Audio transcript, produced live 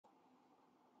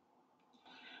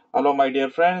Hello my dear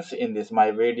friends, in this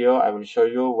my video I will show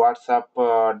you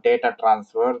WhatsApp data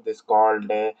transfer. This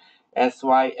called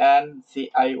Syncios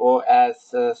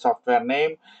software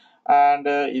name, and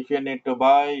if you need to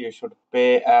buy you should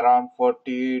pay around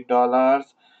 $40,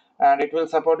 and it will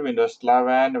support Windows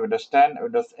 11, Windows 10,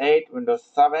 Windows 8, Windows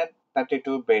 7,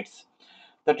 32 bits,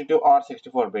 32 or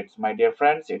 64 bits. My dear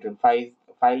friends, it will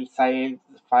file size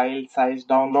file size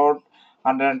download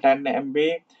 110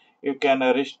 MB. You can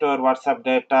restore WhatsApp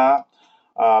data,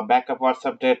 backup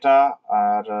WhatsApp data,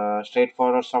 or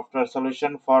straightforward software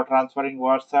solution for transferring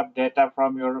WhatsApp data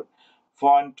from your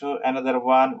phone to another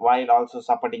one while also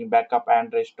supporting backup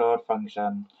and restore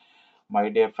function. My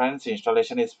dear friends,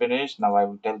 installation is finished. Now I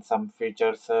will tell some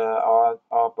features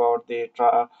about the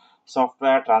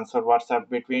software. Transfer WhatsApp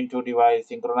between two devices,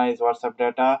 synchronize WhatsApp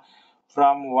data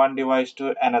from one device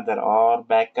to another, or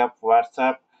backup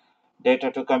WhatsApp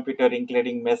data to computer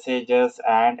including messages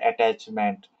and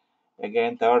attachment.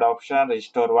 Again, third option,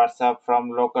 restore WhatsApp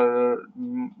from local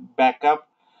backup.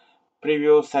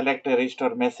 Preview, select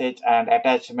restore message and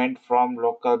attachment from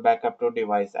local backup to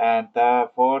device. And the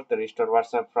fourth, restore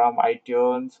WhatsApp from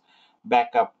iTunes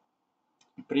backup.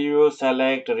 Preview,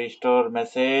 select restore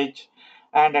message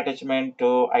and attachment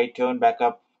to iTunes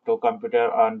backup to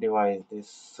computer on device.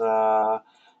 This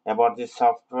about this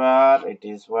software, it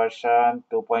is version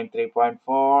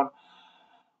 2.3.4.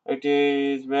 It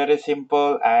is very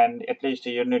simple, and at least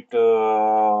you need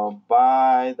to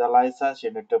buy the license.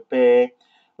 You need to pay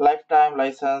lifetime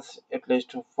license at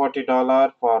least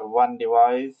 $40 for one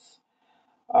device,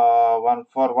 one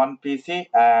for one PC,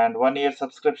 and 1 year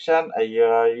subscription.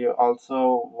 You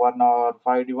also 1 or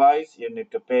 5 device. You need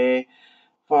to pay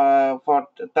for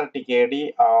 30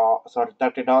 KD, sorry,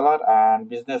 $30, and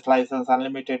business license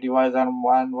unlimited device and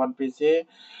one PC,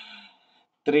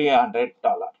 $300.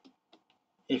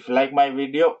 If you like my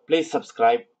video, please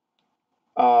subscribe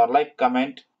or like,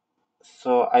 comment,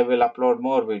 so I will upload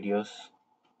more videos.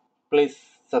 Please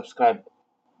subscribe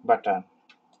button.